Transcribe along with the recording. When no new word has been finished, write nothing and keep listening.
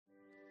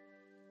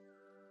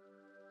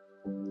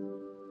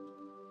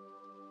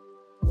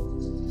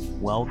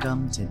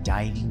Welcome to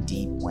Diving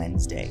Deep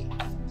Wednesday.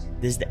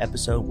 This is the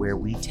episode where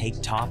we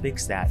take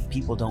topics that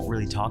people don't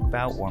really talk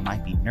about or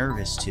might be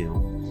nervous to,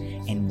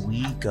 and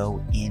we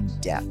go in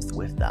depth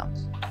with them.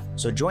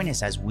 So join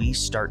us as we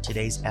start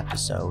today's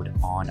episode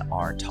on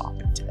our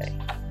topic today.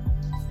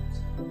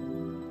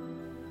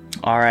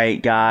 All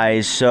right,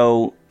 guys.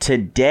 So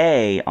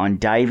today on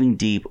Diving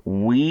Deep,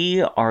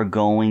 we are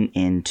going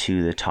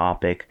into the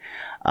topic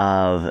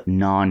of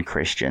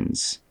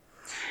non-Christians.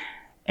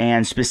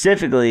 And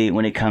specifically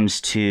when it comes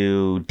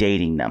to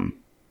dating them.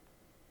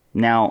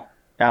 Now,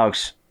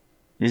 Alex,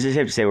 is it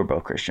safe to say we're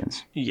both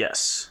Christians?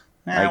 Yes.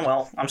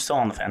 Well, I'm still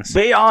on the fence.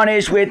 Be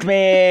honest with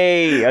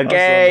me,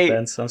 okay?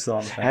 I'm still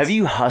on the fence. Have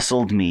you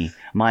hustled me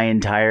my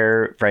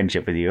entire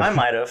friendship with you? I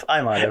might have.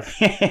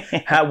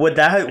 How would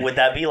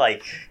that be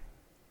like?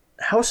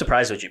 How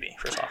surprised would you be,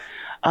 first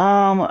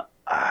off?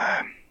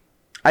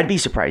 I'd be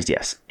surprised,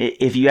 yes.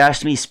 If you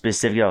asked me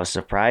specifically, I was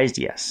surprised,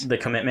 yes. The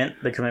commitment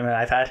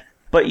I've had.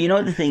 But you know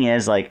what the thing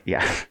is, like,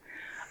 yeah,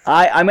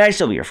 I might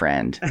still be your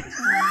friend. You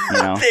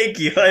know? Thank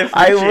you.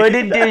 I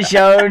wouldn't have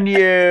shown you.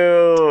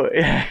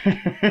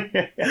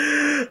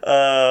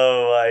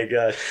 Oh my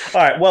gosh.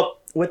 All right.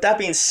 Well, with that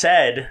being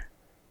said,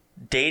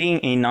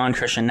 dating a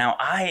non-Christian. Now,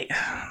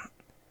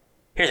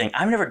 here's the thing.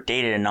 I've never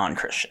dated a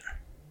non-Christian.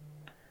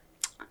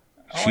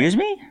 Excuse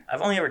me?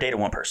 I've only ever dated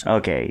one person.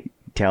 Okay.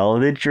 Tell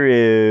the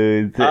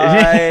truth.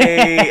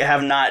 I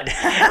have not.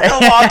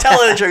 Well, I'm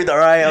telling the truth, all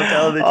right? I'm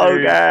telling the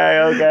truth.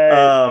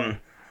 Okay.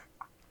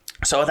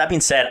 So with that being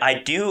said, I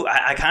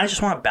kind of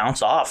just want to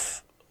bounce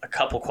off a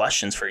couple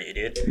questions for you,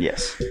 dude.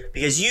 Yes.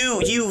 Because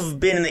you've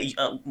been in the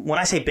when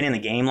I say been in the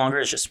game longer,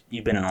 it's just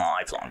you've been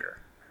alive longer.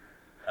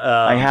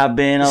 I have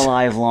been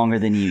alive longer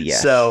than you,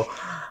 yes. So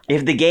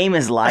if the game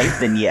is life,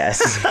 then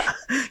yes.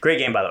 Great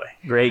game, by the way.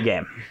 Great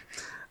game.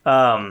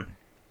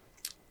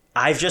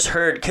 I've just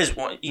heard, because,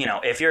 you know,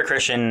 if you're a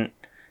Christian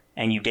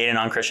and you date a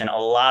non-Christian, a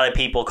lot of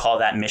people call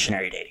that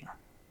missionary dating.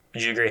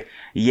 Would you agree?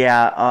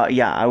 Yeah,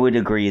 I would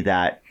agree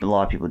that a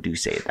lot of people do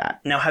say that.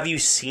 Now, have you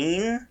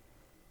seen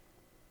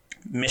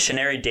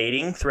missionary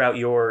dating throughout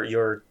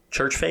your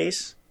church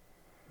phase?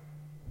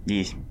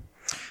 Yes.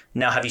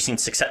 Now, have you seen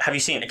success? Have you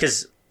seen,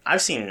 because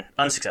I've seen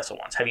unsuccessful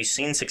ones. Have you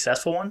seen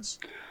successful ones?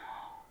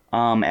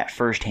 At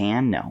first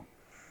hand, no.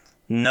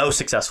 No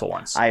successful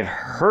ones. I've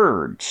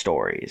heard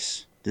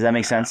stories. Does that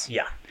make sense?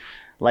 Yeah.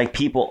 Like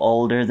people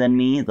older than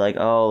me, like,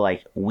 oh,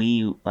 like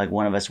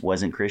one of us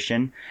wasn't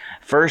Christian.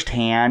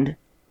 Firsthand,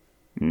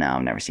 no,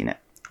 I've never seen it.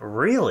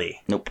 Really?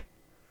 Nope.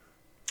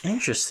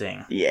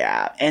 Interesting.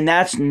 Yeah. And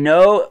that's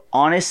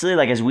honestly,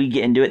 like as we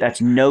get into it, that's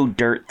no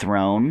dirt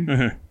thrown.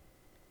 Mm-hmm.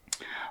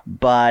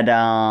 But,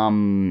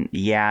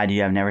 yeah,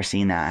 dude, I've never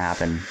seen that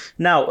happen.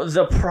 Now,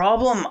 the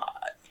problem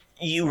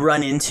you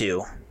run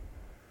into,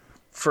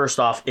 first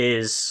off,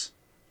 is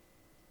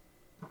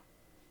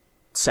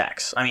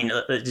sex. I mean,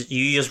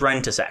 you just run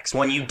into sex.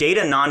 When you date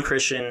a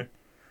non-Christian,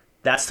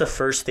 that's the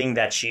first thing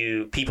that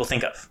people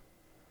think of.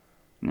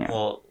 Yeah.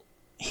 Well,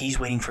 he's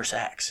waiting for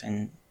sex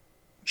and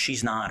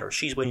she's not, or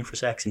she's waiting for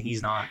sex and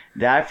he's not.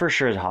 That for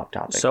sure is a hot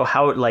topic. So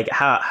how?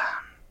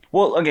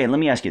 Well, okay, let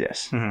me ask you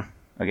this. Mm-hmm.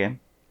 Okay.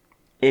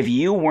 If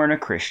you weren't a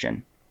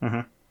Christian, mm-hmm.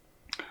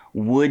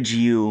 would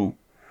you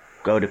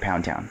go to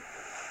Pound Town?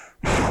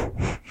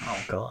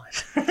 Oh, God.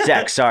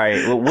 Sex,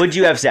 sorry. Would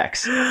you have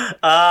sex?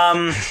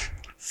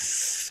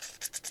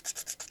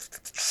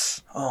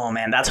 Oh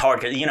man, that's hard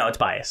because it's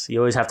bias. You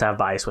always have to have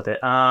bias with it.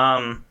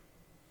 I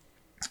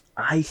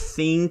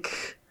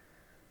think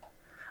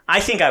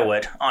I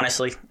would,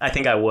 honestly. I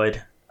think I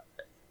would.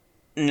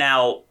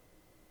 Now,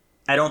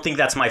 I don't think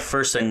that's my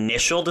first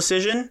initial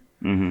decision.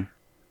 Mm-hmm.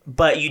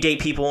 But you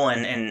date people,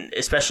 and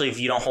especially if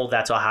you don't hold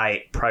that to a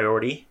high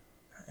priority,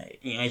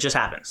 it just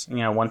happens.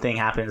 One thing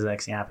happens, the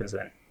next thing happens,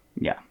 then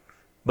yeah,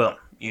 boom,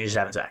 you're just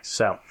having sex.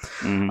 So,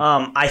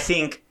 mm-hmm. I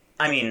think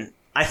I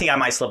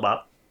might slip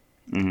up.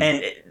 Mm-hmm.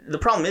 And the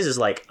problem is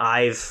like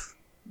I've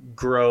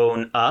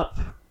grown up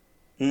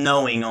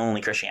knowing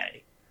only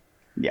Christianity.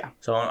 Yeah.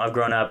 So I've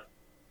grown up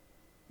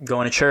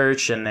going to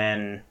church and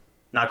then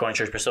not going to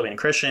church but still being a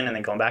Christian and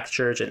then going back to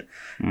church and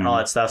all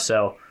that stuff.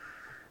 So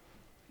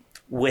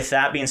with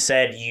that being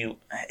said,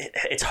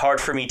 it's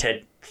hard for me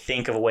to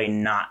think of a way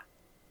not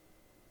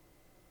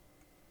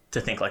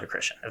to think like a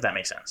Christian, if that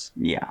makes sense.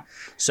 Yeah.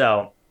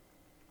 So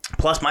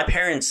plus my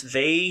parents,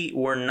 they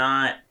were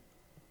not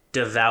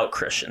devout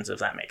Christians, if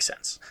that makes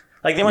sense.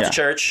 Like they went to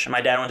church.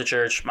 My dad went to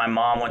church. My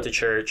mom went to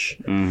church.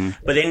 Mm-hmm.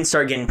 But they didn't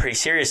start getting pretty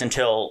serious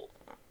until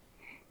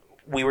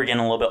we were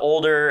getting a little bit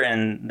older,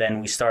 and then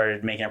we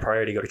started making a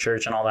priority to go to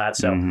church and all that.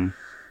 So, I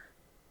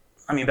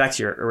mean, back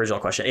to your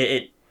original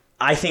question.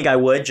 I think I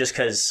would, just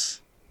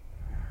because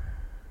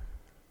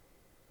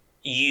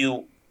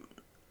I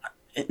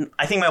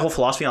think my whole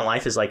philosophy on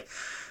life is like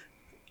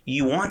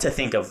you want to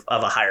think of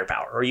a higher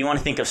power, or you want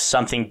to think of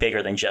something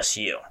bigger than just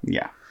you.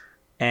 Yeah.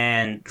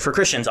 And for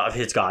Christians,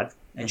 obviously, it's God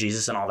and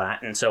Jesus and all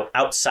that. And so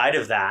outside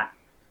of that,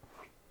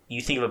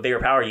 you think of a bigger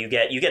power, you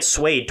get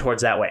swayed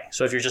towards that way.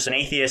 So if you're just an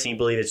atheist and you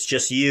believe it's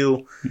just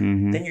you,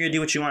 then you're going to do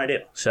what you want to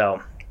do.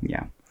 So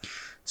yeah.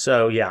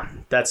 So yeah,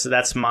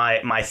 that's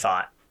my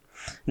thought.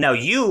 Now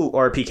you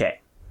are a PK.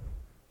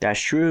 That's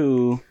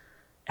true.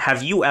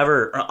 Have you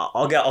ever?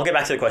 I'll get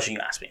back to the question you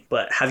asked me.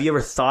 But have you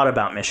ever thought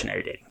about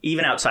missionary dating,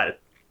 even outside of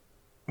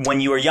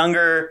when you were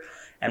younger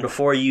and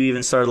before you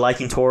even started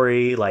liking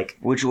Tori? Like,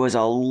 Which was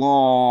a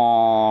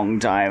long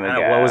time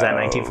ago. what was that?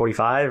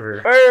 1945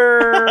 or?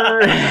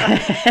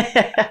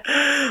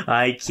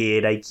 I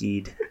kid. I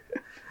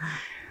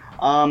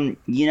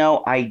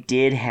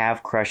did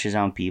have crushes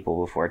on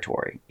people before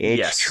Tori.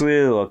 It's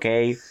true,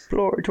 okay?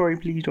 Tori,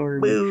 please, Tori.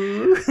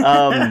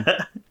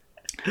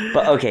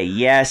 But okay,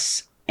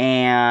 yes,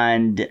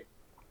 and the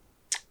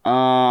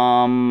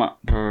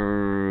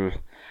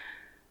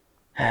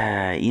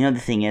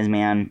thing is,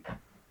 man,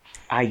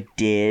 I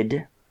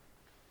did,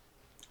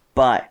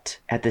 but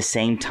at the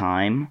same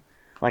time,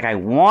 like I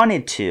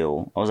wanted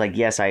to. I was like,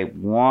 yes, I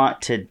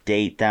want to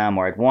date them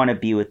or I want to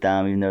be with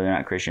them, even though they're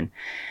not Christian.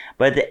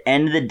 But at the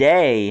end of the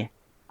day,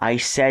 I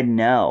said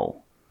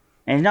no,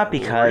 and it's not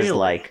because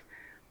Really?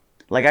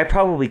 like I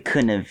probably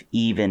couldn't have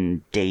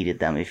even dated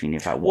them even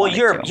if I wanted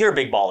to. You're a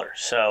big baller,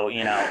 so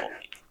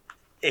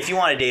if you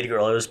want to date a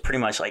girl, it was pretty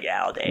much like,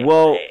 yeah, I'll date.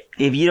 Well,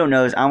 if you don't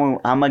know,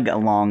 I'm a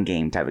long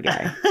game type of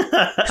guy.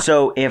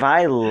 So if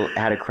I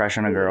had a crush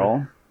on a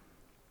girl,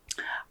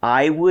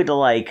 I would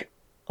like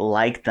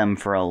them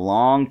for a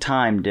long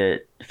time to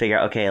figure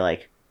out, okay,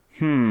 like,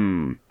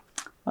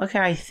 okay,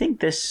 I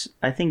think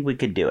we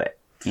could do it,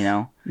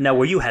 Now,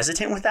 were you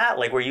hesitant with that?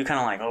 Like, were you kind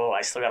of like, oh,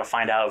 I still got to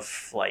find out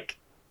if like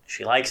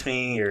she likes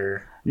me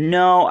or?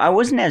 No, I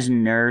wasn't as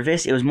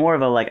nervous. It was more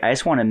of a like, I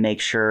just want to make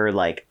sure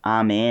like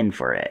I'm in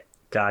for it.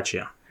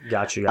 Gotcha.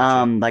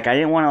 Like I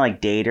didn't want to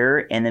like date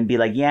her and then be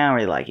like, yeah, I don't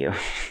really like you.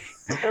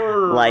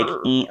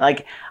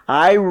 like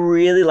I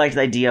really liked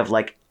the idea of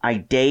like I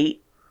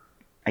date,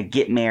 I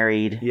get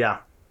married. Yeah.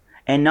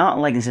 And not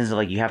like in the sense of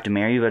like you have to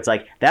marry you, but it's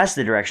like that's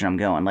the direction I'm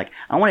going. Like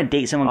I want to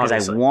date someone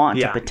because I want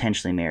to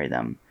potentially marry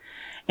them.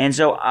 And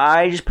so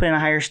I just put in a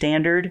higher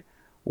standard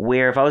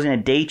where if I was going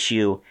to date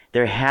you,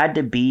 there had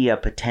to be a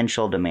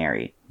potential to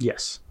marry.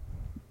 Yes.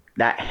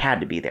 That had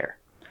to be there.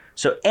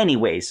 So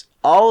anyways,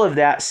 all of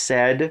that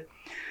said,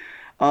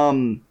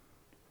 I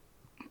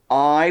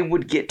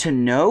would get to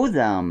know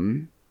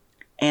them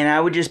and I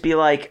would just be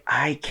like,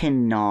 I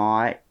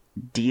cannot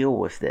deal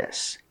with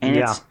this.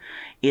 And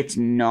it's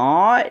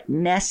not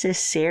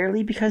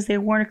necessarily because they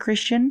weren't a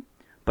Christian,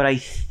 but I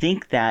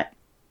think that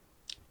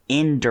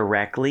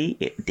indirectly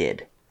it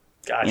did.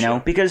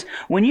 Gotcha. Because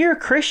when you're a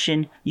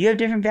Christian, you have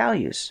different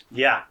values.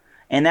 Yeah.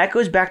 And that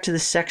goes back to the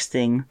sex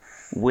thing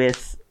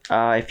with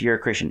if you're a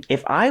Christian.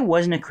 If I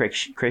wasn't a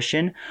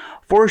Christian,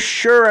 for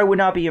sure I would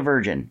not be a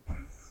virgin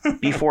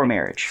before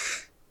marriage.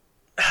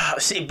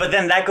 See, but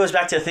then that goes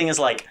back to the thing is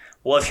like,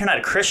 well, if you're not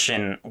a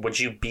Christian, would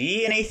you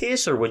be an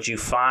atheist or would you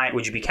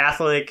be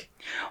Catholic?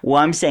 Well,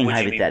 I'm saying would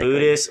hypothetically. You be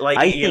Buddhist? Like,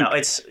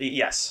 it's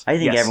yes. I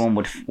think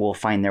everyone will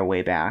find their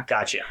way back.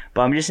 Gotcha.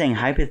 But I'm just saying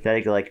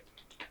hypothetically, like,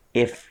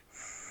 if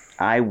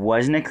I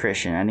wasn't a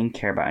Christian, I didn't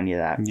care about any of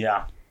that.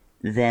 Yeah.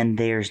 Then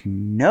there's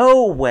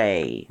no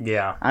way.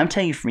 Yeah. I'm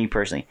telling you for me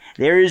personally,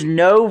 there is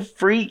no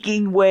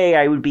freaking way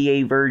I would be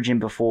a virgin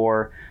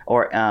before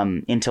or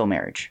until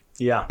marriage.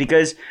 Yeah.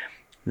 Because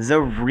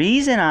the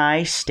reason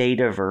I stayed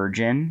a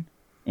virgin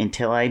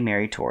until I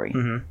married Tori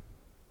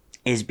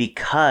is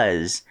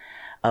because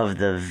of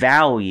the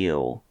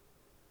value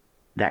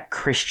that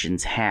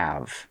Christians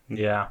have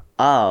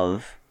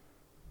of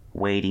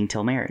waiting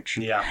till marriage.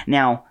 Yeah.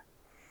 Now,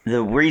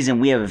 the reason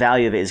we have a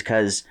value of it is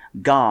because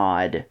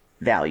God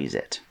values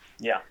it.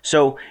 Yeah.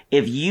 So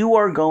if you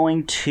are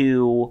going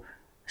to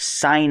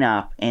sign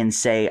up and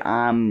say,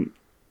 I'm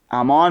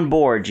on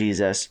board,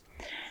 Jesus,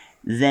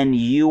 then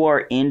you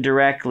are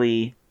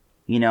indirectly,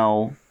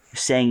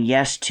 saying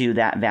yes to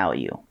that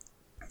value.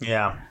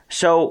 Yeah.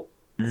 So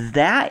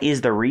that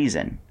is the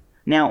reason.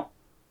 Now,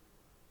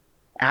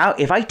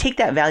 if I take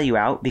that value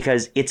out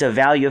because it's a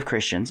value of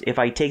Christians, if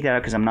I take that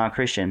out because I'm not a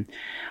Christian,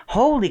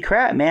 holy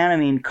crap, man. I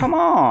mean, come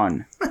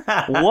on.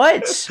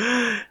 What?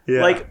 Yeah.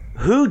 Like,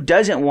 who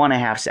doesn't want to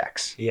have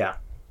sex? Yeah.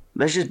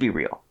 Let's just be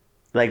real.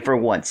 Like, for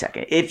 1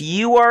 second. If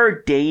you are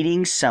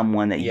dating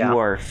someone that you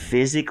are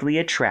physically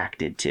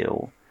attracted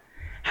to,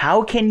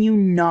 how can you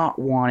not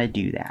want to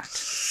do that?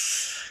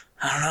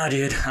 I don't know,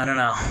 dude. I don't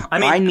know. I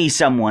mean, find me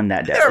someone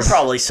that does. There are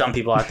probably some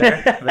people out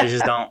there they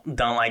just don't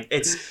like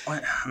it's.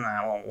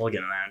 Nah, we'll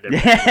get into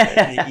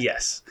that.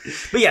 Yes,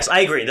 but yes,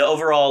 I agree. The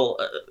overall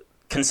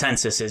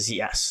consensus is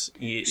yes.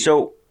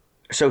 So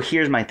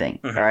here's my thing.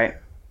 All right,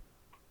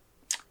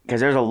 because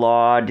there's a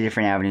lot of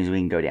different avenues we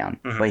can go down.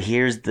 But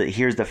here's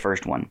the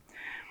first one.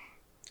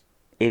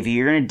 If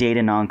you're gonna date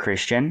a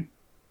non-Christian,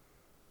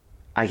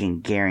 I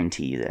can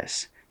guarantee you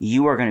this: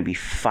 you are gonna be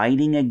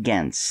fighting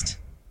against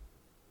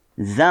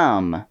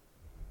them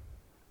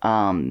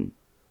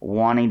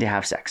wanting to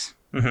have sex.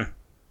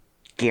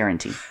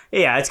 Guarantee.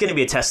 Yeah, it's going to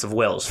be a test of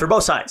wills for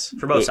both sides.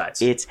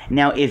 It's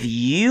now if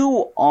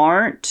you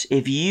aren't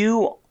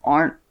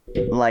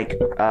like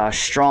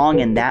strong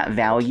in that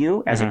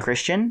value as a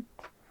Christian,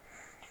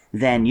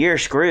 then you're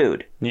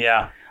screwed.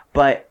 Yeah.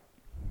 But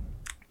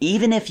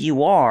even if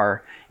you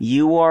are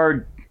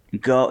you're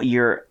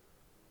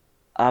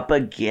up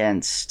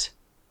against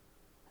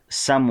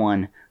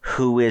someone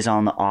who is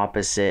on the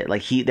opposite,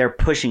 like they're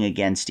pushing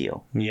against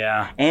you.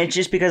 Yeah. And it's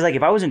just because, like,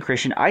 if I wasn't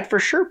Christian, I'd for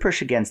sure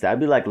push against that. I'd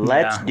be like,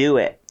 let's do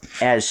it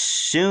as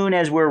soon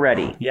as we're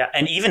ready. Yeah,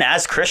 and even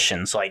as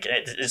Christians, like,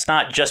 it's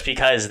not just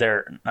because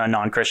they're a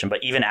non-Christian,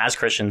 but even as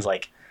Christians,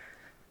 like,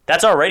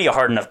 that's already a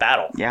hard enough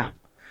battle. Yeah.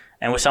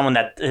 And with someone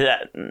that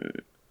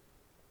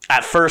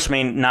at first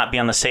may not be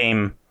on the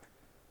same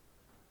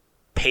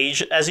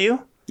page as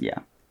you, yeah,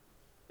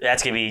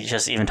 that's gonna be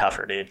just even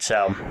tougher, dude.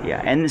 So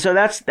yeah, and so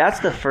that's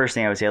the first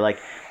thing I would say. Like,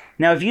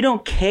 now if you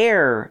don't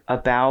care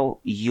about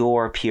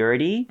your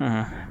purity,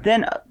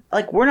 then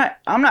like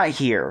I'm not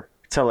here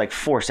to like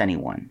force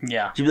anyone.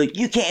 Yeah, to be like,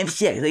 you can't have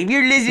sex. Like, if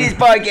you're listening to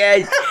this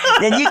podcast,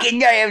 then you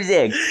cannot have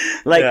sex.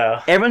 Like,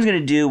 everyone's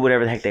gonna do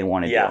whatever the heck they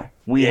want to do.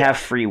 We have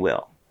free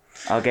will.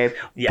 Okay,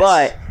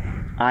 but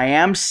I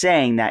am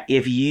saying that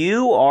if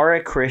you are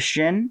a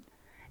Christian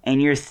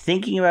and you're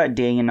thinking about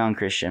dating a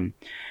non-Christian,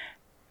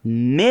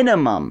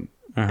 minimum,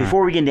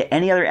 before we get into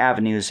any other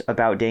avenues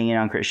about dating a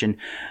non-Christian,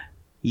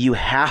 you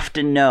have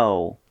to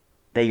know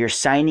that you're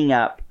signing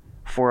up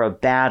for a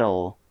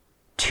battle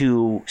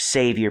to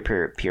save your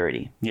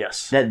purity.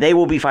 Yes. That they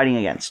will be fighting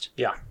against.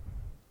 Yeah.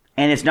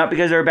 And it's not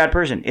because they're a bad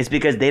person. It's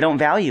because they don't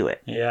value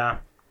it. Yeah.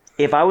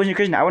 If I wasn't a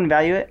Christian, I wouldn't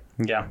value it.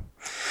 Yeah.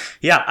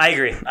 Yeah, I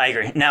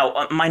agree.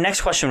 Now, my next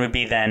question would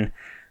be then,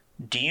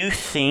 do you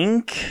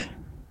think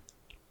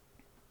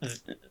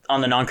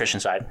on the non-Christian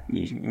side,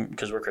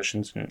 because we're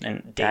Christians and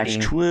dating, that's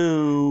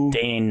true.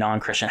 Dating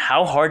non-Christian,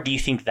 how hard do you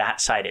think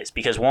that side is?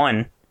 Because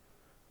one,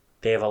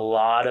 they have a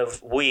lot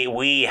of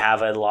we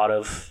have a lot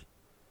of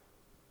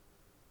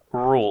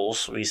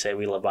rules we say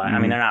we live by. I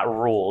mean, they're not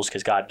rules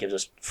because God gives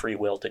us free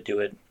will to do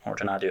it or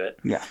to not do it.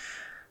 Yeah.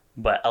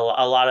 But a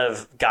lot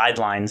of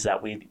guidelines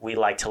that we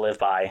like to live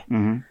by.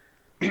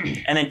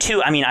 And then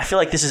two, I mean, I feel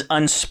like this is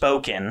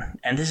unspoken,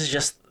 and this is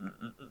just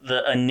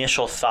the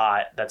initial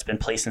thought that's been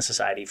placed in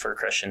society for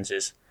Christians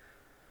is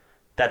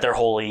that they're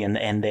holy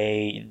and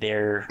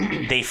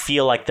they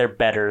feel like they're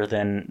better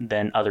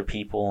than other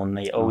people, and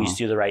they always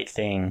do the right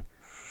thing.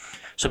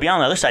 So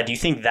beyond the other side, do you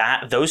think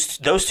that those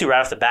two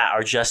right off the bat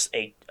are just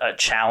a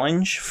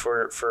challenge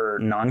for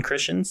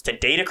non-Christians to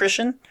date a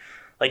Christian?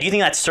 Like, do you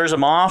think that stirs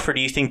them off, or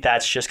do you think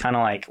that's just kind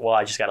of like, well,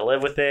 I just got to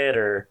live with it,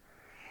 or?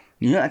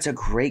 You know, that's a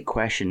great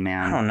question,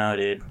 man. I don't know,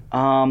 dude.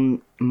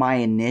 My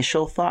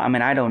initial thought, I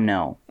mean, I don't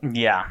know.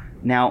 Yeah.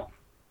 Now,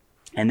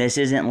 and this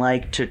isn't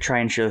like to try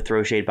and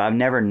throw shade, but I've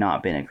never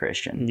not been a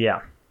Christian.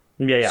 Yeah.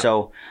 Yeah.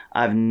 So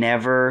I've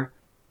never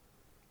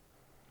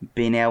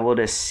been able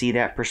to see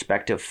that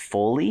perspective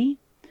fully.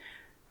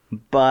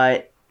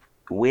 But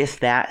with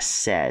that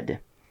said,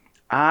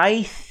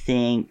 I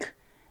think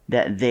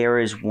that there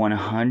is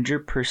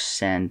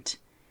 100%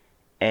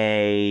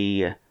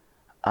 a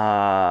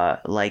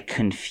like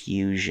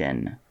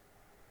confusion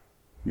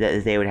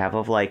that they would have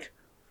of like,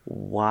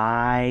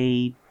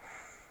 why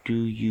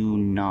do you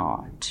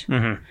not?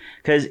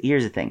 Because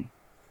here's the thing,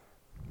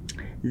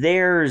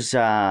 there's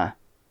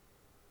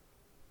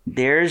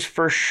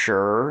for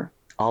sure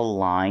a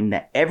line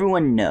that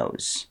everyone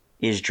knows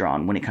is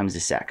drawn when it comes to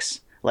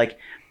sex, like,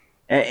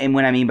 and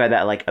what I mean by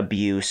that, like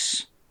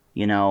abuse,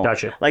 you know.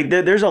 Gotcha. Like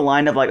there's a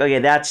line of like, okay,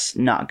 that's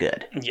not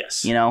good.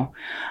 Yes. You know.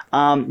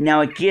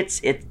 Now it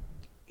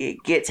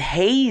gets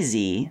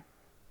hazy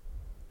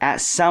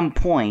at some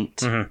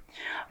point,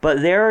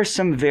 but there are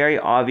some very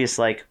obvious,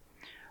 like,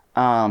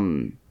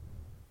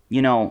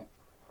 you know,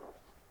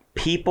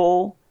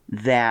 people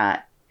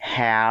that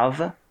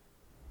have,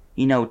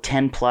 you know,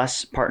 10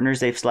 plus partners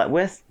they've slept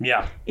with.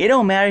 Yeah. It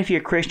don't matter if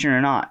you're Christian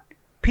or not.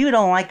 People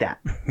don't like that.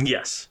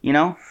 Yes. You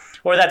know?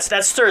 Or that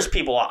stirs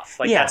people off.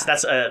 Like, yeah.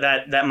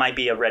 That might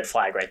be a red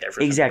flag right there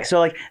for exactly. So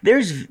like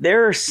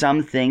there are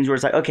some things where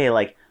it's like, okay,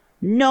 like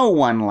no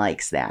one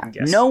likes that.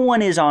 Yes. No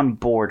one is on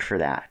board for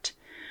that.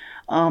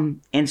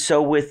 And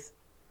so with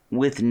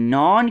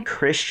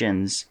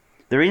non-Christians,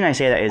 the reason I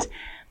say that is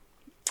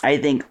I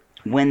think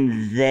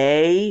when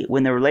the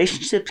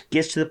relationship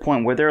gets to the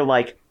point where they're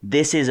like,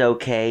 this is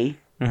okay,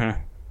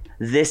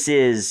 this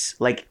is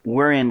like,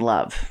 we're in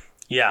love.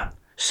 Yeah.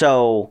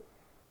 So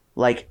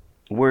like,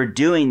 we're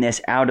doing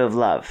this out of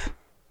love.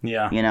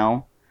 Yeah. You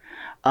know?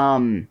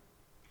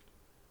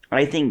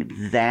 I think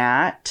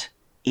that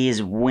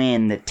is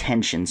when the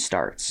tension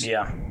starts.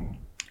 Yeah.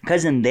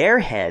 Because in their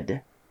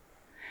head,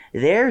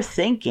 they're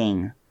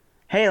thinking,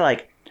 hey,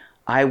 like,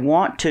 I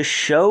want to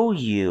show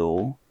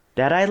you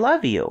that I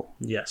love you.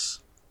 Yes.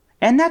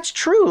 And that's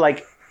true.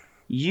 Like,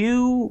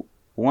 you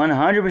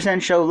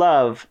 100% show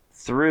love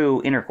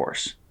through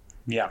intercourse.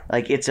 Yeah.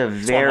 Like, it's a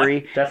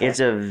very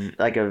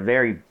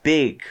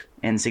big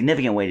and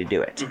significant way to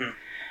do it.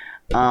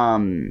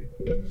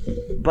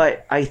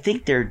 But I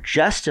think they're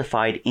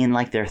justified in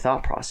like their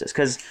thought process,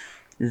 because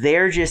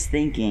they're just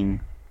thinking,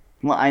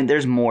 well,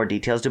 there's more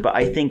details to it, but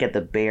I think at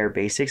the bare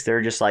basics,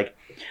 they're just like,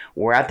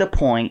 we're at the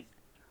point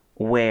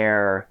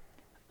where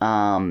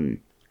I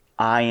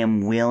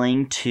am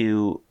willing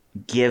to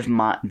give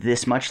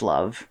this much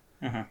love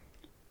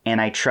And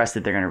I trust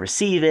that they're going to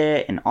receive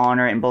it and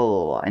honor it and blah,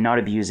 blah, blah, and not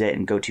abuse it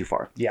and go too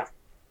far. Yeah.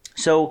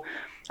 So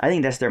I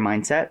think that's their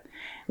mindset.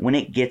 When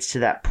it gets to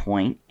that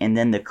point, and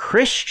then the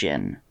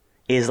Christian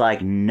is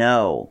like,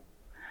 no,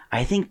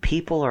 I think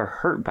people are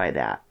hurt by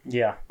that.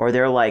 Yeah. Or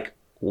they're like,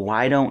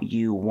 why don't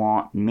you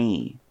want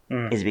me?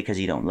 Is it because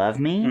you don't love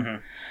me?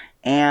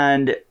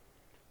 And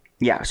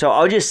yeah, so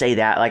I'll just say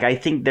that. Like, I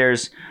think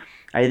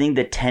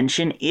the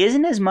tension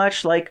isn't as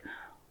much like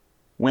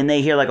when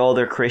they hear like, oh,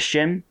 they're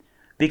Christian,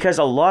 because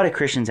a lot of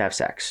Christians have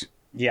sex.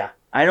 Yeah.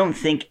 I don't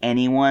think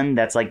anyone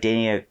that's like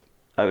dating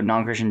a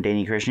non-Christian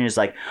dating a Christian is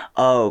like,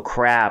 oh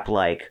crap,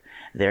 like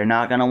they're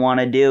not going to want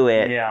to do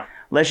it. Yeah.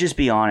 Let's just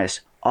be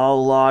honest. A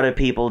lot of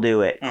people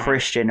do it,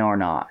 Christian or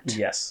not.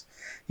 Yes.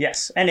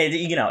 Yes. And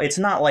it's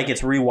not like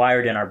it's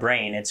rewired in our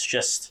brain. It's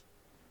just,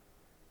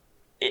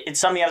 it's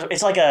something else.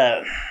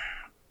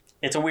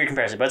 It's a weird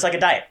comparison, but it's like a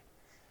diet.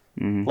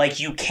 Like,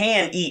 you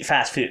can eat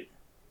fast food.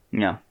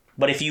 Yeah.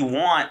 But if you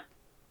want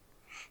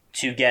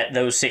to get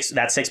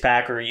that six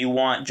pack, or you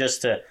want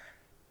just to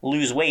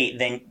lose weight,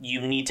 then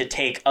you need to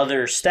take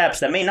other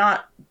steps that may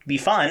not be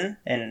fun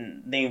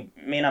and they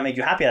may not make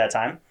you happy at that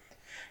time,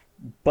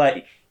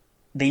 but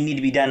they need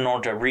to be done in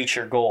order to reach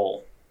your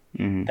goal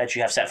that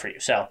you have set for you.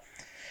 So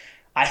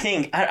I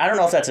think, I don't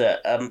know if that's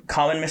a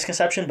common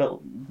misconception,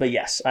 but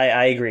yes,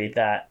 I agree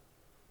that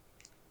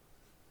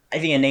I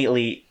think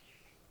innately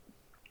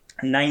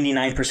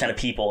 99% of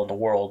people in the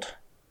world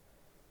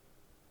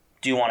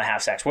do want to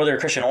have sex, whether they're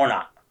Christian or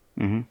not.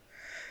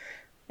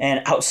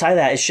 And outside of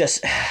that, it's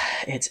just,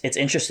 it's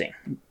interesting,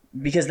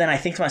 because then I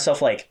think to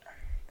myself, like,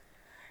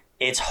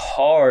 it's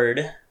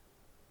hard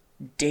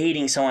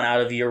dating someone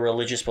out of your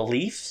religious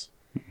beliefs,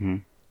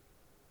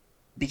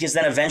 because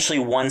then eventually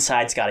one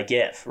side's got to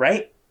give,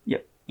 right?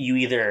 Yep. You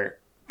either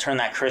turn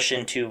that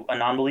Christian to a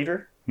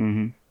non-believer,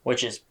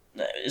 which is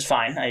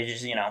fine. I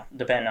just,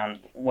 depend on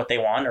what they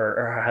want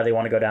or how they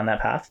want to go down that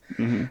path,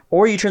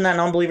 or you turn that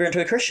non-believer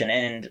into a Christian.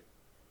 And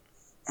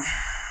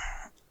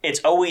it's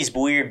always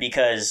weird,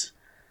 because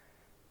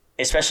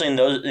especially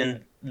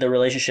in the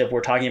relationship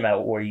we're talking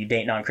about where you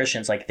date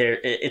non-Christians, like,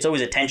 it's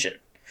always a tension,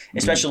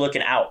 especially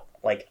looking out.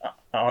 Like,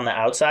 on the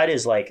outside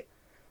is like,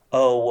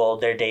 oh, well,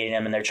 they're dating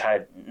him and they're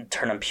trying to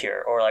turn him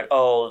pure, or like,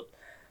 oh,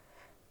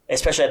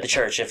 especially at the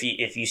church, if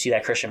you see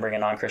that Christian bring a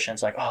non-Christian,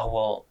 it's like, oh,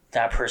 well,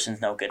 that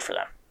person's no good for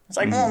them. It's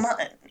like, well, not,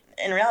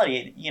 in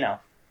reality,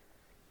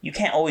 you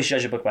can't always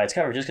judge a book by its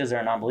cover. Just because they're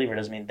a non-believer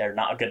doesn't mean they're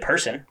not a good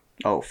person.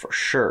 Oh, for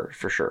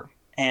sure.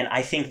 And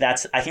I think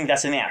that's something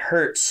that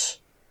hurts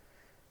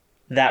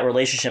that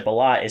relationship a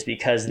lot, is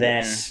because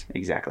then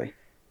exactly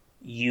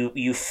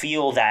you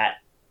feel that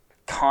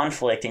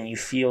conflict and you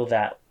feel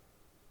that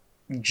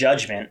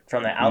judgment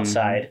from the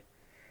outside,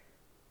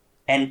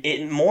 and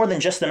it more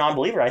than just the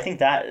non-believer. I think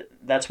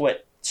that's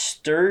what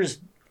stirs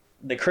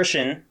the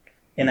Christian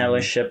in that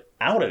relationship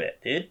out of it,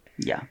 dude.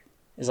 Yeah,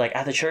 it's like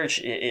at the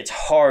church, it's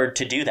hard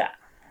to do that,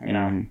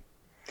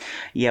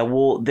 Yeah,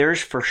 well,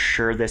 there's for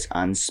sure this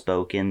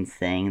unspoken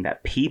thing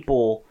that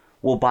people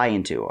will buy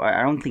into.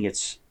 I think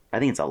it's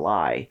a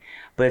lie,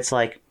 but it's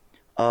like,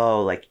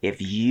 oh, like,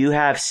 if you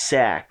have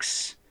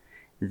sex,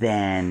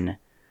 then,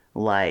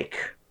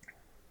 like,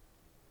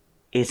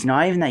 it's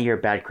not even that you're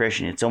a bad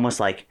Christian. It's almost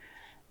like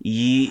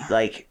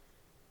it's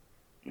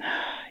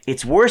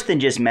worse than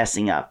just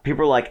messing up.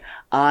 People are like,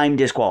 I'm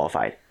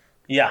disqualified.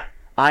 Yeah.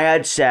 I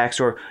had sex,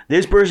 or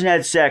this person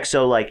had sex,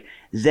 so, like,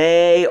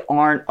 they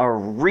aren't a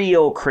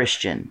real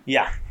Christian.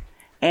 Yeah.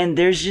 And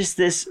there's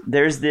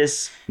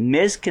this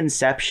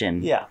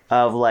misconception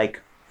of,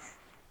 like,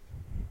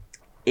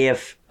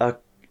 if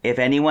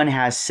anyone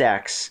has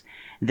sex,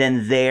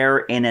 then they're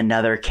in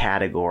another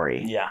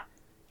category. Yeah.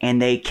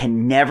 And they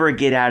can never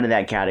get out of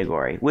that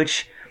category,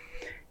 which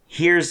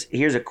here's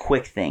a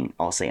quick thing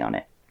I'll say on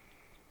it.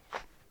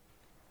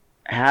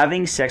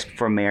 Having sex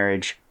before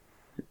marriage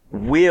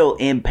will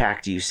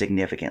impact you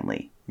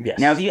significantly. Yes.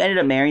 Now, if you ended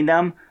up marrying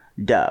them,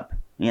 dub,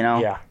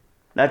 Yeah.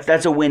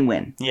 That's a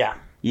win-win. Yeah.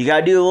 You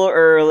got to do it a little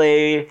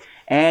early,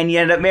 and you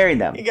end up marrying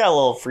them. You got a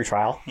little free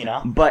trial,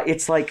 But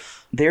it's like,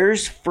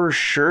 there's for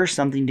sure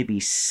something to be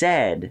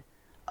said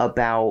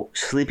about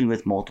sleeping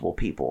with multiple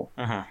people.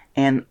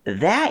 And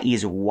that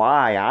is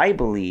why I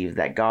believe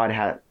that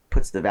God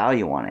puts the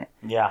value on it.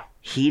 Yeah.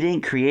 He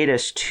didn't create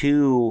us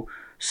to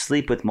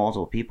sleep with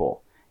multiple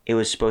people. It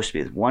was supposed to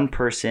be with one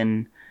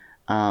person,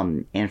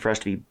 and for us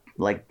to be,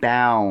 like,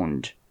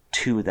 bound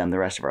to them the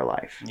rest of our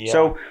life. Yeah.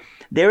 So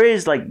there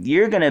is, like,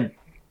 you are going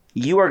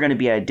to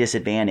be at a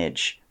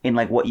disadvantage in,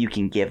 like, what you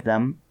can give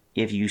them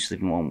if you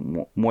sleep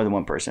with more than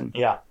one person.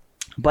 Yeah.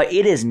 But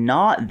it is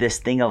not this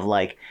thing of,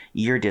 like,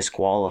 you're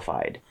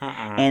disqualified.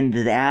 And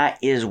that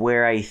is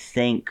where I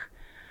think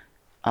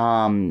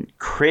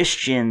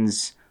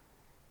Christians,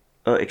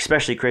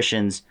 especially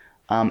Christians,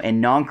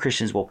 and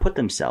non-Christians will put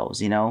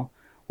themselves,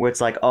 where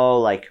it's like, oh,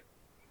 like,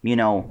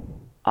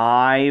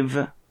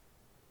 I've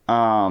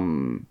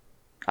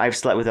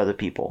slept with other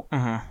people,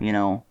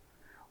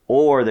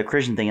 or the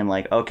Christian thing, and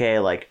like, okay,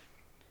 like,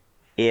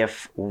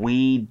 if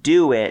we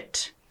do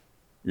it,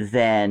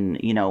 then,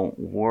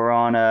 we're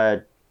on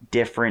a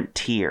different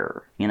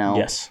tier,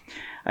 Yes.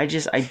 I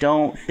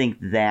don't think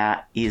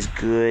that is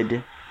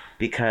good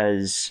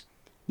because,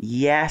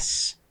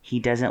 yes, he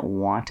doesn't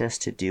want us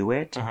to do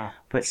it,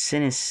 but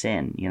sin is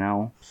sin,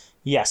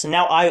 Yes. And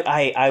now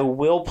I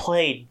will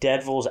play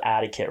devil's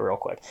advocate real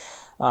quick.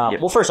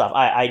 Well, first off,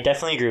 I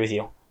definitely agree with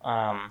you.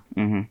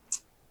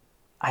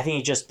 I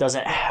think it just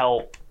doesn't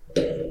help.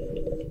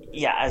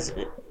 Yeah,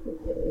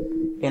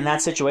 in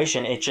that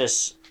situation,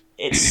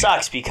 it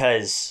sucks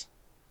because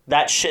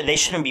they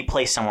shouldn't be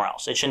placed somewhere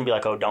else. It shouldn't be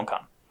like, oh, don't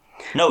come.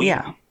 No,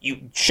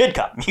 you should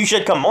come. You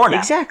should come more now.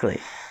 Exactly.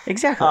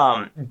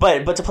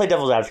 But to play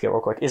devil's advocate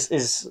real quick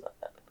is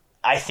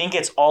I think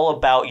it's all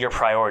about your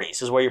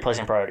priorities. Is where you're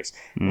placing priorities.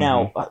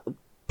 Now,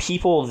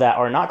 people that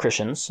are not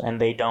Christians and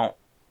they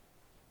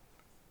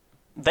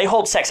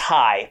hold sex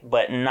high,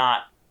 but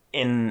not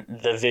in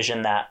the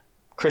vision that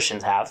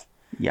Christians have.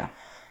 Yeah.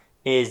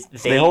 They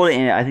hold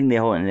it I think they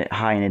hold it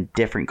high in a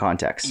different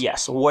context.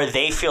 Yes, where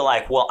they feel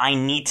like, well, I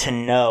need to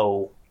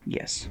know.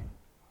 Yes.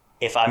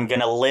 If I'm going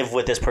to live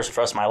with this person for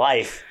the rest of my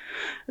life.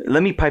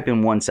 Let me pipe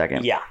in 1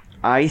 second. Yeah.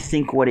 I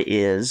think what it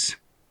is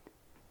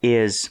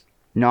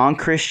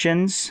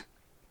non-Christians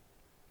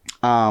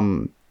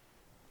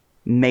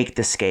make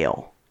the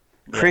scale.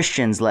 Yeah.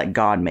 Christians let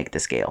God make the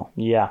scale.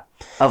 Yeah.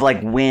 Of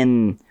like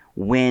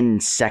when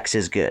sex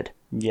is good.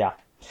 Yeah.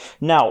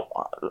 Now,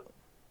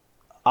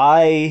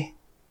 I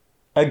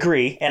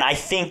agree, and I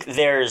think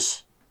there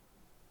is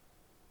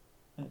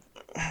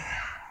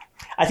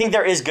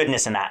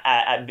goodness in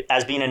that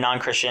as being a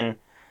non-Christian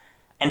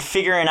and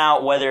figuring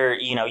out whether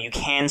you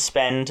can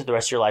spend the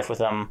rest of your life with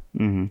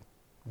them.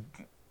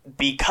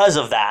 Because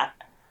of that,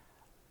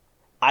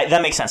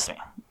 that makes sense to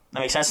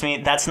me.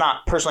 That's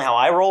not personally how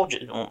I roll,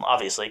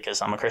 obviously,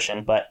 because I'm a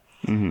Christian, but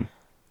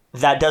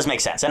that does make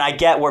sense, and I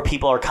get where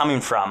people are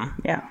coming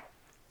from. Yeah,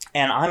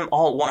 and I'm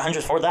all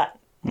 100 for that.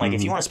 Like,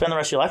 if you want to spend the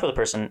rest of your life with a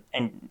person,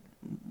 and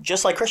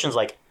just like Christians,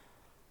 like,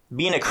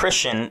 being a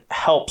Christian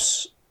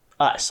helps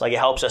us. Like, it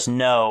helps us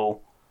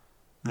know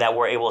that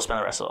we're able to spend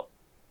the rest of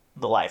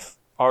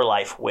our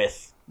life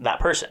with that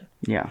person.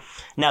 Yeah.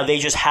 Now, they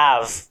just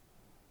have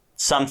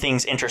some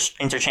things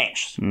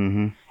interchanged.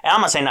 And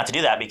I'm not saying not to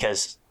do that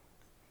because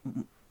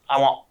I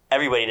want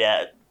everybody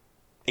to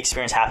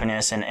experience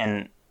happiness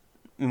and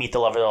meet the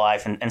love of their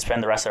life and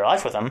spend the rest of their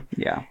life with them.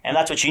 Yeah. And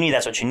that's what you need.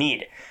 That's what you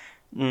need.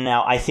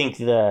 Now, I think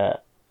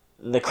the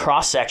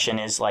cross-section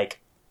is like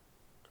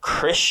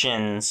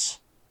Christians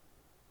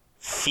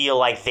feel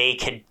like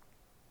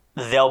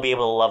they'll be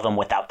able to love them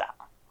without that.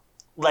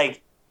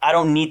 Like, I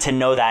don't need to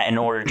know that in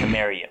order to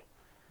marry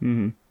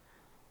you.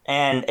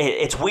 And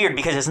it's weird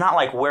because it's not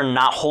like we're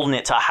not holding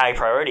it to a high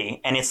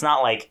priority, and it's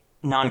not like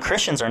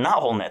non-Christians are not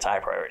holding it to high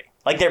priority.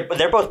 Like,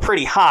 they're both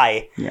pretty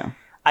high. Yeah.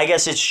 I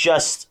guess it's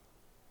just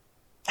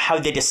how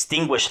they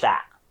distinguish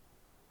that.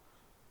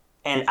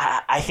 And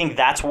I think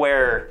that's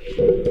where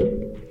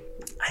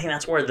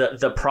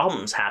the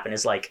problems happen,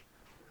 is like,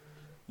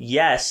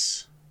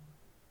 yes,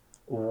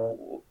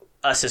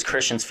 us as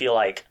Christians feel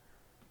like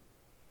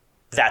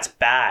that's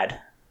bad,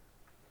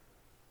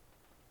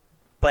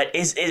 but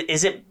is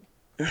it,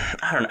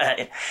 I don't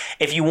know,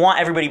 if you want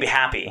everybody to be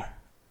happy,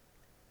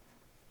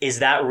 is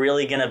that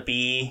really going to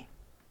be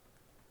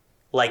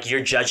like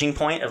your judging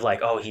point of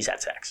like, oh, he's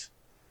had sex?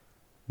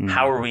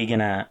 How are we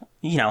gonna,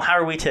 how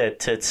are we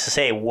to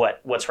say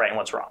what's right and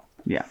what's wrong?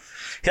 Yeah.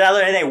 Because at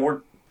the end of the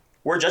day,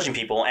 we're judging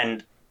people,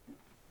 and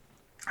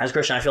as a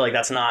Christian, I feel like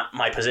that's not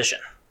my position.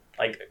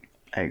 Like,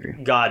 I agree.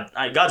 God's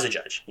a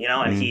judge,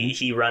 and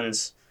he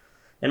runs,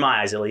 in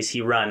my eyes at least, he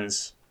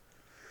runs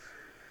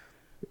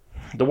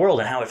the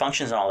world and how it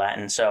functions and all that.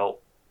 And so,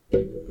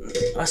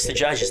 us to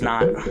judge is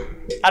not,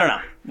 I don't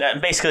know.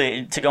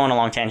 Basically, to go on a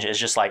long tangent, is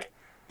just like,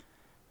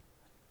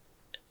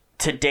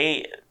 to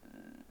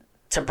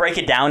break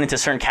it down into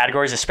certain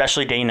categories,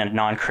 especially dating a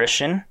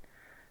non-Christian,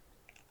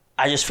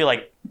 I just feel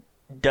like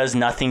does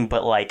nothing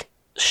but like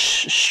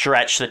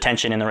stretch the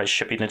tension in the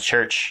relationship between the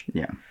church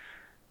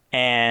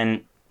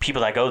and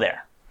people that go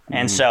there.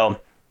 And so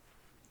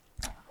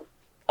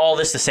all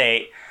this to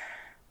say,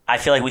 I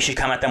feel like we should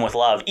come at them with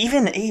love,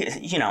 even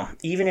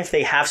if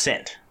they have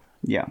sinned.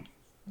 Yeah.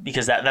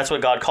 Because that's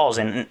what God calls.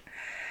 And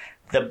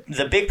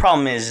the big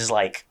problem is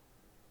like,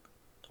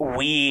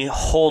 we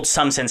hold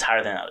some sins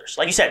higher than others.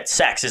 Like you said,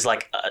 sex is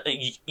like,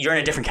 you're in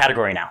a different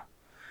category now.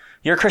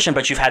 You're a Christian,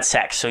 but you've had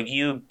sex, so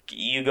you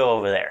go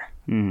over there.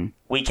 You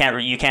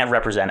can't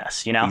represent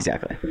us,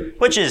 Exactly.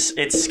 Which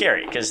it's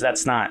scary because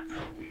that's not.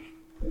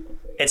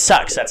 It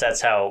sucks.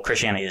 That's how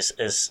Christianity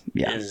is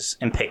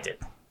impacted.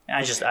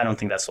 I don't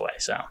think that's the way.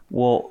 So.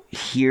 Well,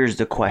 here's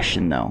the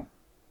question though.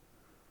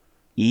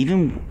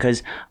 Even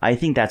because I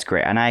think that's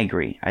great, and I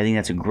agree. I think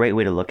that's a great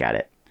way to look at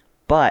it.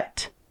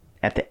 But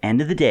at the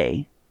end of the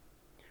day,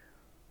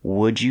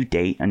 would you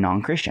date a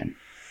non-Christian?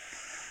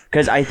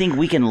 Because I think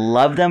we can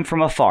love them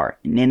from afar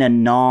in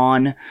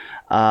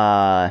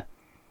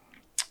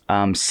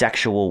a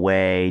sexual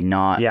way,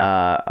 not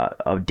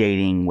a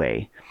dating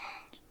way.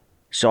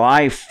 So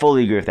I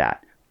fully agree with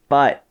that.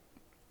 But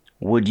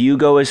would you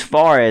go as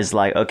far as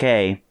like,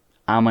 okay,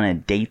 I'm gonna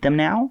date them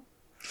now?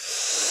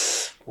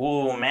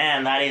 Ooh,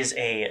 man, that is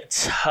a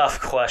tough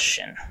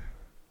question.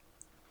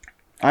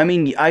 I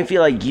mean, I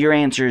feel like your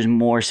answer is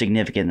more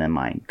significant than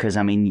mine because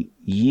I mean,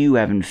 you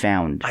haven't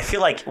found. I feel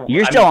like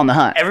you're still on the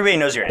hunt. Everybody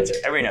knows your answer.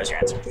 Everybody knows your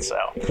answer. So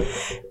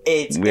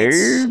it's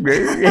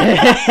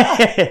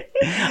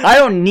I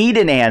don't need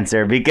an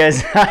answer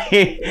because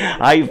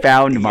I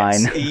found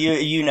mine.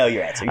 You know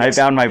your answer. I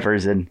found my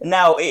person.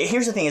 Now,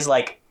 here's the thing: is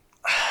like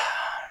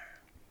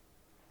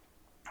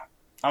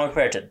I'm gonna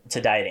compare it to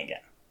dieting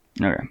again.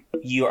 Okay.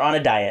 You're on a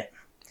diet.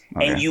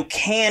 Okay. And you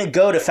can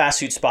go to fast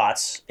food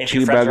spots if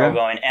your friends are all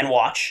going and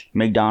watch.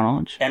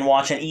 McDonald's. And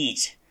watch and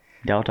eat.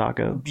 Del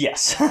Taco.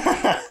 Yes.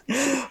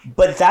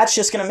 But that's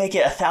just going to make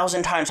it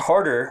 1,000 times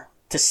harder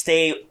to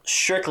stay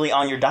strictly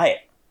on your diet.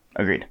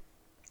 Agreed.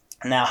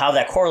 Now, how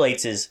that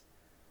correlates is...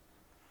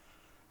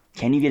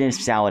 Can you get a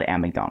salad at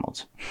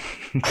McDonald's?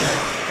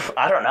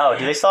 I don't know.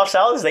 Do they still have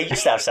salads? They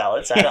used to have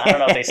salads. I don't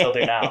know if they still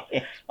do now.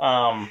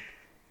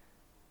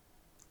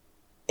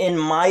 In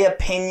my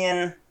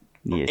opinion...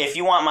 Yes. If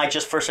you want my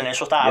just first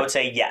initial thought, I would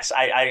say yes.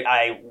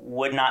 I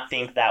would not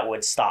think that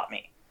would stop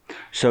me.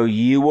 So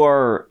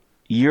you're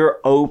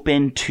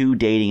open to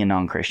dating a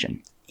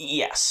non-Christian?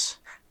 Yes.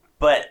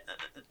 But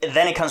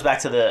then it comes back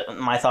to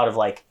my thought of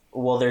like,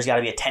 well, there's got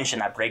to be a tension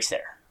that breaks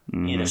there.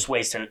 Mm-hmm. Either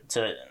sways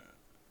to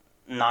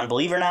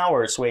non-believer now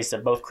or it sways to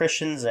both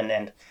Christians.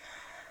 And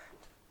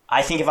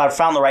I think if I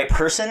found the right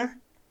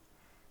person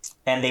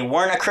and they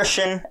weren't a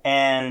Christian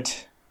and...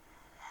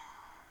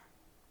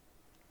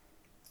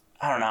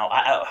 I don't know.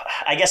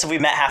 I guess if we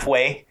met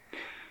halfway,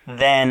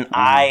 then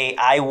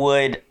I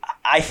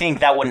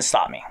think that wouldn't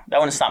stop me. That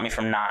wouldn't stop me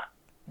from not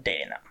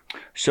dating them.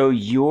 So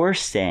you're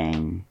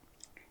saying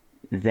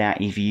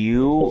that if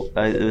you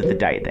with the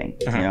diet thing,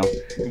 you know,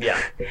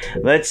 yeah.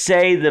 Let's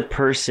say the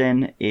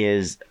person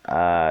is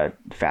a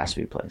fast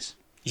food place.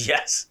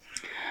 Yes.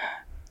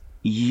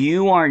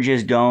 You aren't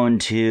just going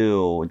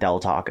to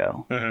Del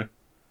Taco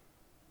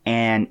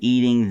and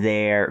eating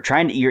there.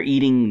 You're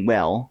eating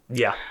well.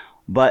 Yeah.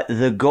 But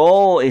the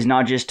goal is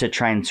not just to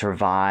try and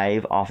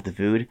survive off the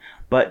food,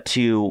 but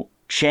to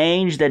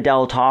change the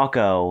Del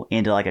Taco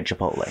into like a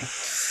Chipotle.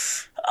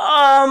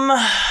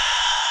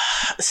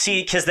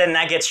 See, because then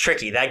that gets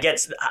tricky.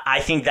 I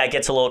think that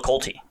gets a little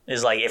culty.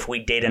 Is like if we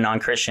date a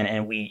non-Christian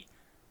and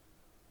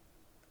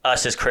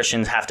us as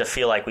Christians have to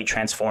feel like we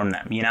transform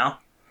them, you know?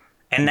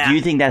 And do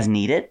you think that's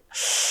needed?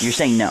 You're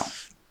saying no.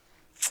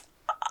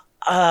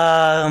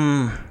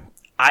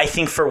 I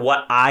think for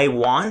what I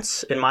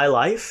want in my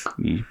life.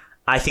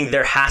 I think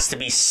there has to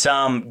be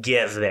some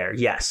give there.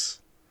 Yes.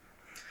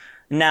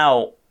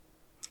 Now,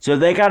 so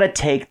they gotta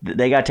take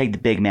the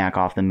Big Mac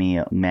off the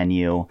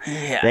menu.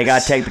 Yes. They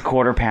gotta take the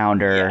quarter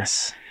pounder.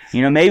 Yes.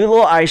 You know, maybe a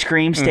little ice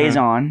cream stays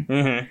on.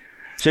 Mm-hmm.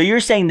 So you're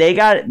saying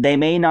they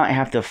may not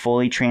have to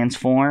fully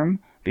transform,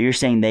 but you're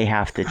saying they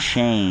have to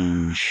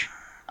change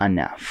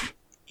enough.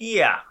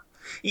 Yeah.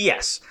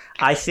 Yes.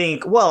 I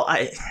think. Well,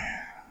 I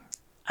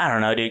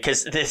don't know, dude.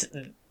 Because this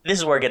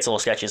is where it gets a little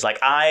sketchy. It's like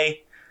I'm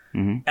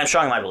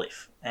strong in my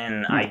belief,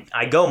 and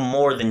I go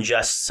more than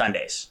just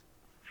Sundays.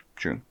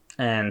 True.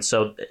 And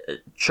so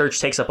church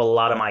takes up a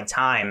lot of my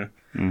time.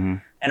 Mm-hmm.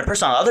 And a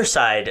person on the other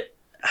side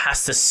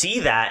has to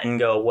see that and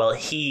go, well,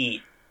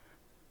 he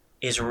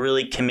is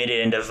really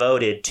committed and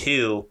devoted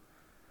to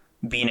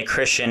being a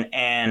Christian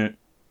and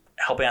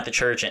helping out the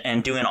church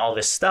and doing all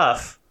this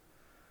stuff.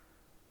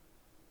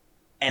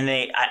 And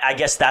I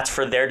guess that's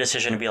for their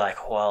decision to be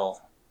like,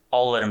 well,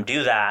 I'll let him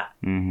do that,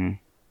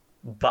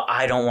 but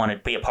I don't want to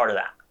be a part of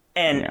that.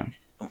 And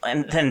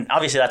then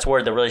obviously that's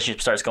where the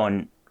relationship starts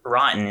going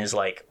rotten is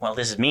like, well,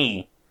 this is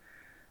me.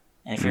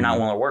 And if you're not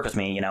willing to work with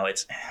me, you know,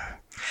 it's...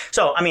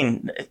 So, I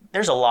mean,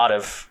 there's a lot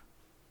of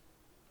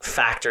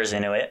factors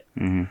into it.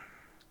 Mm-hmm.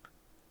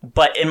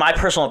 But in my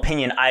personal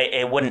opinion,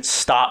 it wouldn't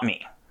stop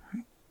me.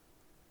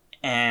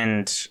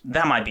 And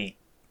that might be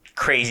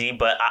crazy,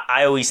 but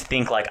I always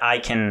think like I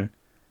can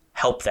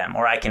help them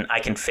or I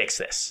can fix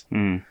this.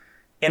 Mm.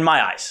 In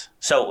my eyes.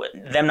 So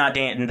them not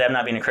being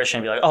a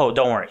Christian, be like, oh,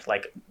 don't worry,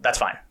 like that's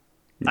fine.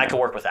 I can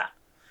work with that.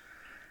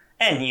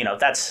 And you know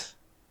that's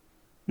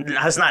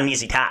not an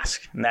easy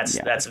task. And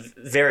that's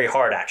very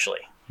hard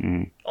actually,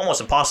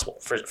 almost impossible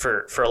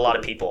for a lot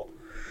of people.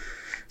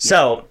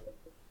 So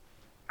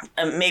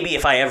maybe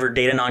if I ever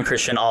date a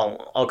non-Christian,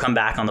 I'll come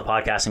back on the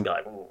podcast and be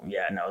like, ooh,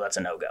 yeah, no, that's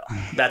a no-go.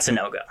 That's a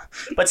no-go.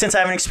 But since I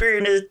haven't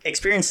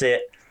experienced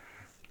it,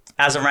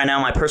 as of right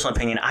now, my personal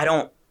opinion,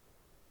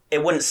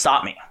 it wouldn't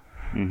stop me.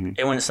 Mm-hmm.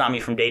 It wouldn't stop me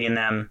from dating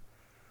them.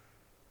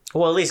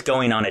 Well, at least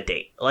going on a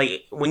date.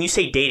 Like, when you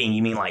say dating,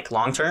 you mean like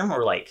long-term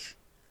or like...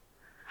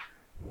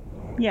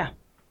 Yeah.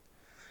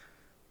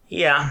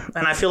 Yeah,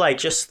 and I feel like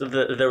just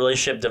the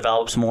relationship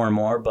develops more and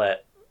more,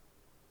 but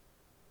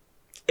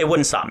it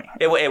wouldn't stop me.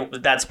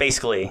 That's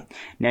basically...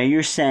 Now,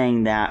 you're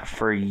saying that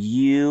for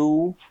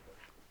you,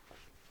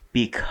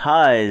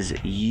 because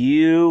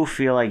you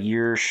feel like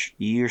you're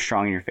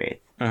strong in your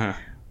faith,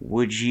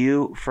 would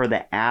you, for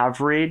the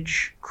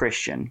average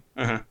Christian,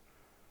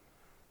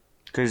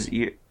 Because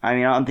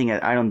I don't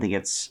think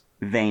it's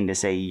vain to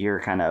say you're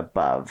kind of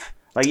above.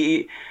 Like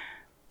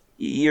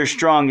you're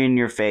strong in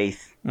your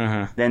faith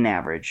than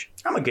average.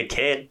 I'm a good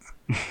kid.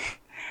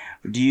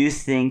 Do you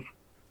think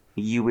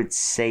you would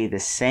say the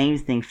same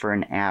thing for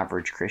an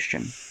average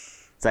Christian?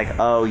 It's like,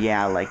 oh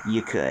yeah, like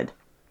you could,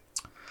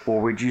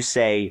 or would you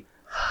say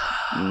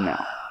no?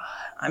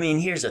 I mean,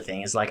 here's the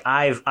thing: is like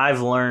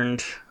I've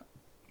learned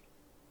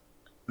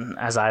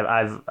as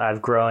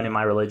I've grown in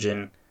my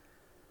religion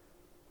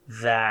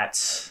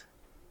that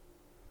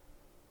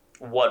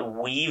what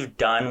we've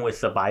done with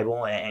the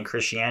Bible and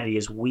Christianity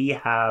is we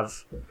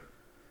have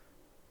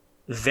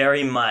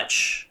very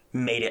much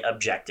made it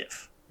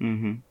objective.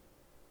 Mm-hmm.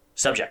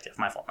 Subjective,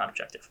 my fault, not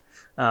objective.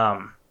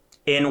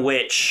 In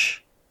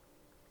which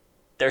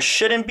there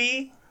shouldn't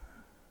be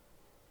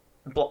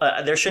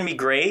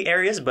gray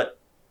areas, but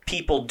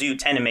people do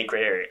tend to make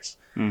gray areas.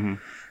 Mm-hmm.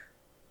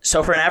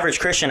 So for an average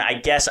Christian, I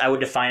guess I would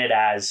define it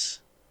as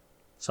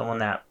someone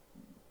that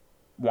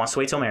wants to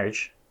wait till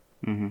marriage,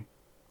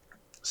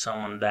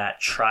 someone that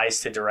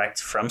tries to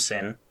direct from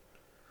sin,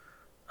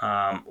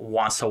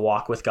 wants to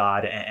walk with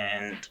God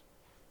and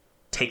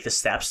take the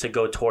steps to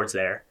go towards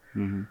there.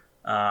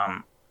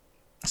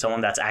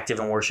 Someone that's active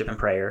in worship and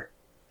prayer.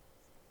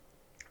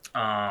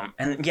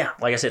 And yeah,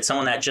 like I said,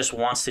 someone that just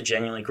wants to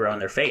genuinely grow in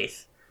their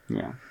faith.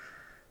 Yeah.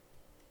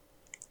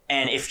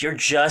 And if you're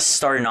just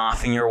starting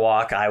off in your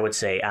walk, I would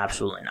say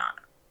absolutely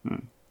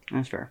not.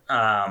 That's fair.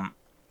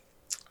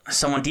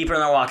 Someone deeper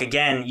in their walk,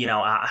 again, you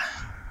know, I'm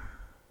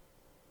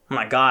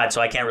not God, so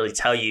I can't really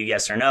tell you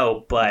yes or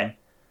no, but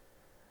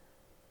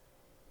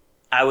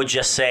I would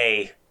just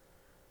say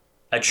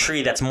a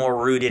tree that's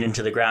more rooted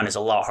into the ground is a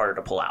lot harder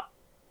to pull out.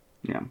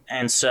 Yeah.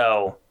 And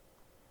so,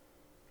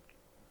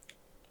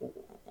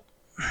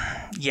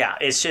 yeah,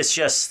 it's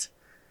just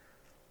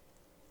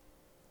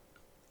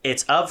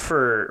it's up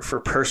for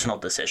personal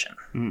decision.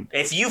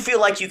 If you feel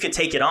like you could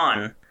take it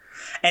on,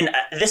 and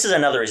this is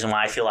another reason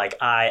why I feel like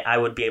I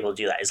would be able to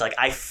do that. Is like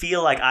I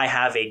feel like I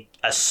have a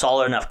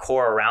solid enough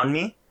core around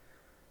me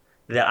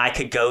that I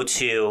could go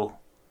to,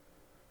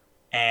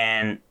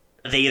 and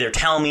they either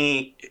tell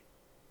me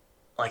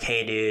like,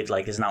 hey dude,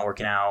 like this is not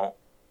working out,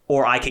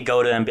 or I could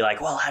go to them and be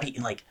like, well, how do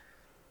you, like,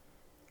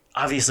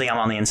 obviously I'm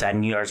on the inside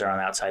and you guys are on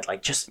the outside,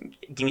 like just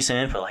give me some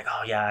input, like,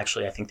 oh yeah,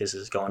 actually I think this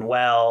is going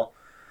well,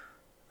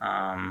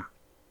 I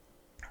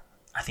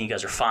think you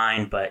guys are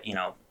fine, but you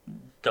know,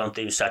 don't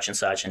do such and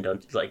such, and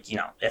don't, like, you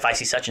know, if I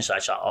see such and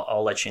such,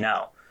 I'll let you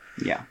know.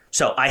 Yeah.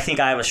 So I think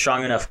I have a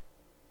strong enough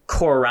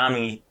core around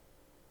me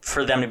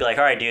for them to be like,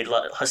 all right, dude,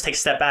 let's take a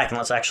step back and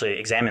let's actually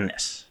examine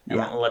this. And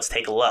let's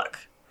take a look.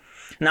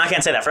 Now, I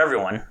can't say that for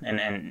everyone,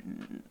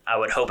 and I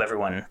would hope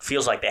everyone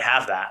feels like they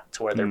have that,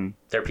 to where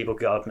their people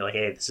go up and be like,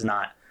 hey, this is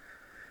not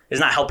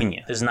helping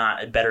you. This is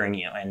not bettering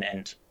you,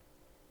 and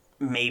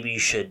maybe you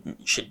should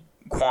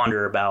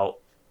quander about,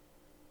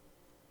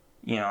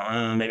 you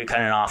know, maybe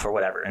cutting it off or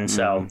whatever. And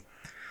so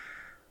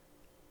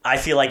I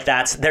feel like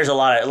there's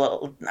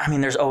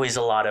always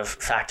a lot of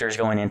factors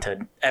going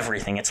into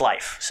everything. It's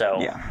life. So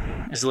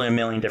there's a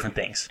million different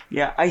things.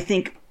 Yeah, I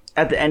think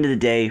at the end of the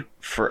day,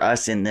 for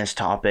us in this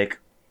topic,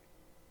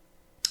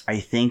 I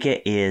think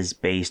it is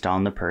based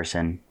on the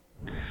person,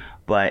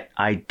 but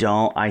I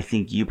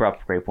think you brought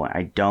up a great point.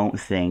 I don't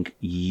think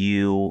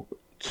you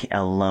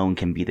alone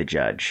can be the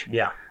judge.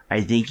 Yeah. I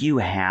think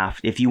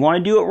if you want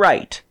to do it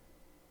right,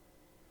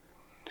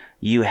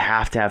 you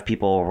have to have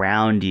people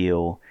around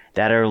you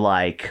that are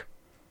like,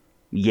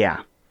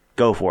 yeah,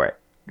 go for it.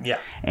 Yeah.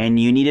 And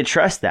you need to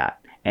trust that.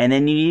 And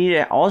then you need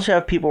to also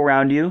have people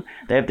around you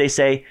that if they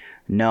say,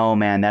 no,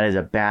 man, that is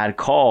a bad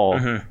call,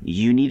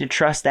 you need to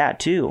trust that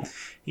too.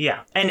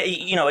 Yeah. And,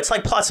 you know, it's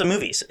like plots of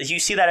movies. You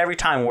see that every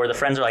time where the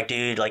friends are like,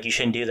 dude, like, you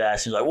shouldn't do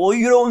this. He's like, well,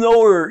 you don't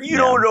know her. You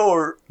don't know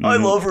her. I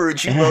love her and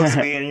she loves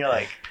me. And you're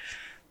like,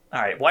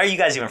 all right, why are you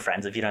guys even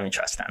friends if you don't even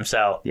trust them?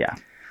 So, yeah.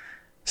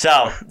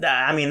 So,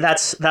 I mean,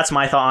 that's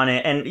my thought on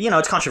it. And, you know,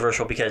 it's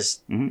controversial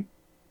because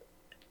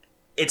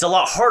it's a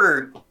lot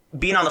harder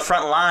being on the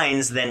front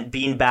lines than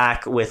being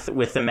back with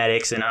the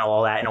medics and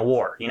all that in a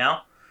war, you know?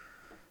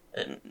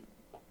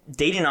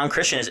 Dating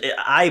non-Christian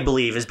I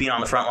believe, is being on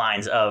the front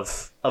lines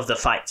of the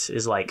fights.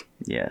 Is like,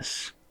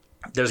 yes,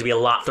 there's gonna be a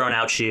lot thrown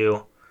at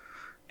you,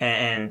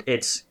 and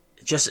it's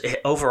just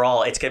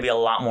overall it's gonna be a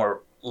lot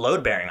more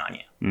load bearing on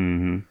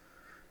you.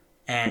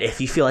 And if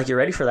you feel like you're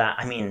ready for that,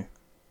 I mean,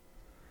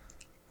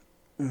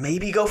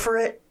 maybe go for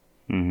it.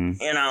 You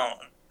know,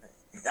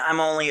 I'm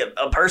only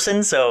a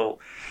person, so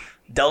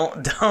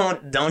don't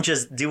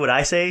just do what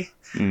I say.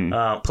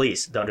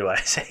 Please don't do what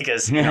I say,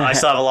 because you know I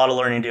still have a lot of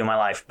learning to do in my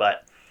life,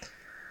 but.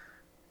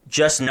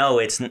 Just know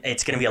it's going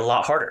to be a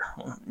lot harder,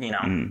 you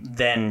know,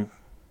 than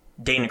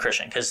dating a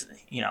Christian, because,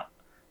 you know,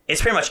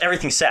 it's pretty much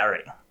everything's set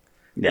already.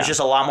 There's just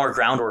a lot more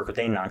groundwork with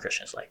dating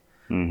non-Christians. Like,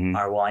 all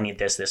right, well, I need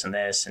this, and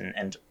this,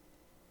 and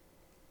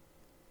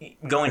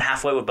going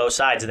halfway with both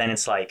sides. And then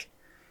it's like,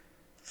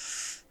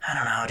 I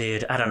don't know,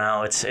 dude. I don't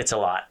know. It's a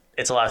lot.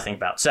 It's a lot to think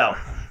about. So,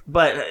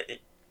 but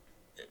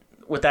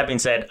with that being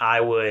said,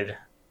 I would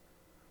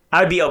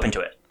be open to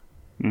it.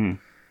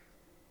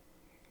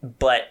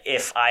 But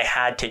if I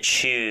had to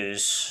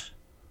choose,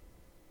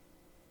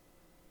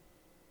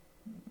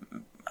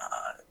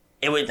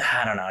 it would.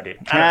 I don't know, dude.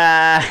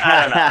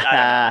 I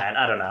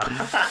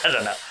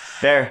don't know.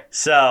 Fair.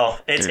 So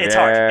it's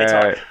hard.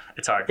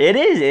 It's hard. It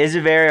is. It is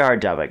a very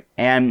hard topic,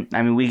 and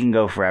I mean we can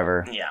go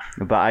forever. Yeah.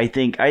 But I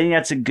think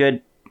that's a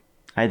good.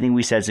 I think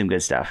we said some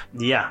good stuff.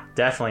 Yeah,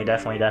 definitely.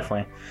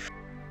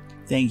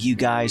 Thank you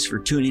guys for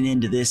tuning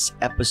into this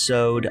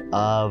episode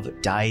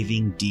of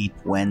Diving Deep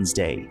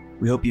Wednesday.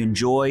 We hope you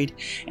enjoyed,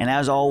 and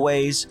as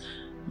always,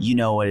 you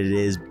know what it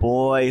is,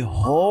 boy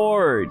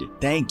horde.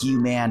 Thank you,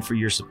 man, for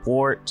your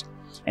support,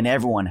 and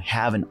everyone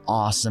have an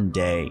awesome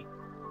day.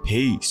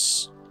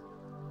 Peace.